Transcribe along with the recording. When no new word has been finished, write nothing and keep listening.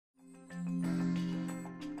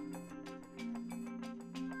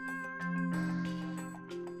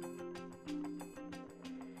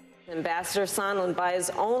Ambassador Sondland, by his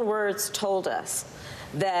own words, told us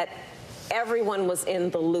that everyone was in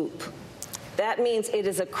the loop. That means it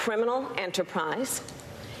is a criminal enterprise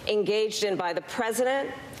engaged in by the president,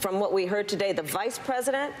 from what we heard today, the vice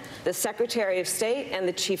president, the secretary of state, and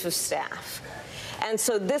the chief of staff. And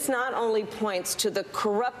so this not only points to the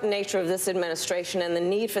corrupt nature of this administration and the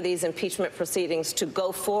need for these impeachment proceedings to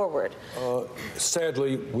go forward.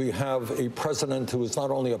 Sadly, we have a president who is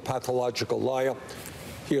not only a pathological liar,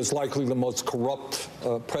 he is likely the most corrupt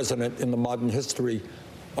president in the modern history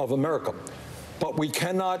of America. But we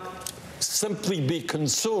cannot simply be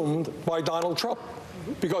consumed by Donald Trump.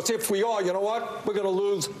 Because if we are, you know what? We're going to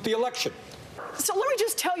lose the election. So let me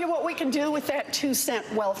just tell you what we can do with that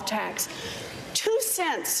 2-cent wealth tax. 2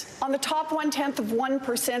 cents on the top 1/10 of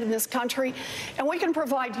 1% in this country, and we can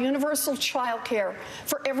provide universal child care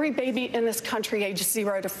for every baby in this country aged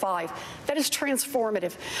 0 to 5. That is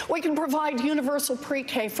transformative. We can provide universal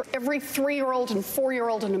pre-K for every 3-year-old and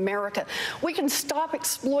 4-year-old in America. We can stop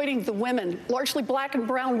exploiting the women, largely black and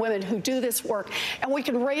brown women, who do this work, and we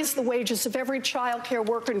can raise the wages of every child care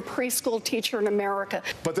worker and preschool teacher in America.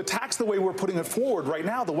 But the tax, the way we're putting it forward right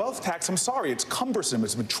now, the wealth tax, I'm sorry, it's cumbersome.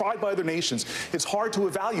 It's been tried by other nations. It's hard to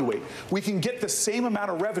evaluate. We can get the same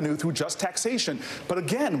amount of revenue through just taxation. But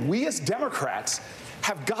again, we as Democrats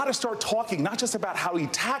have got to start talking not just about how we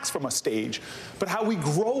tax from a stage, but how we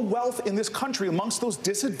grow wealth in this country amongst those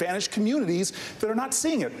disadvantaged communities that are not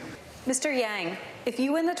seeing it. Mr. Yang, if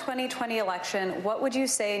you win the 2020 election, what would you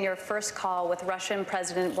say in your first call with Russian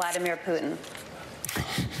President Vladimir Putin?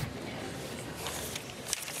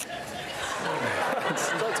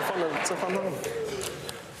 It's a fun moment.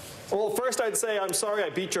 Well, first I'd say, I'm sorry I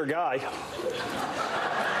beat your guy.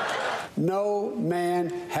 No man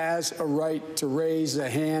has a right to raise a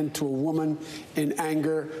hand to a woman in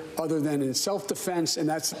anger other than in self-defense, and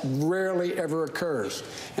that's rarely ever occurs.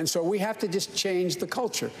 And so we have to just change the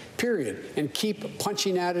culture, period, and keep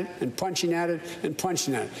punching at it and punching at it and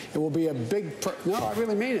punching at it. It will be a big no, I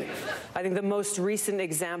really mean it. I think the most recent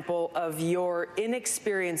example of your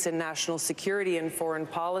inexperience in national security and foreign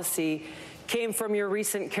policy came from your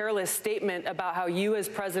recent careless statement about how you as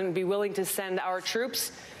president would be willing to send our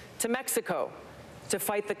troops to Mexico to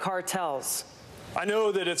fight the cartels. I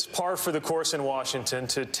know that it's par for the course in Washington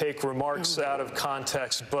to take remarks out of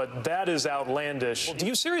context, but that is outlandish. Do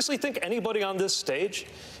you seriously think anybody on this stage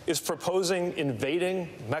is proposing invading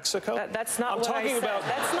Mexico? That's not I'm what talking I said.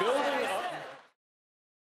 about building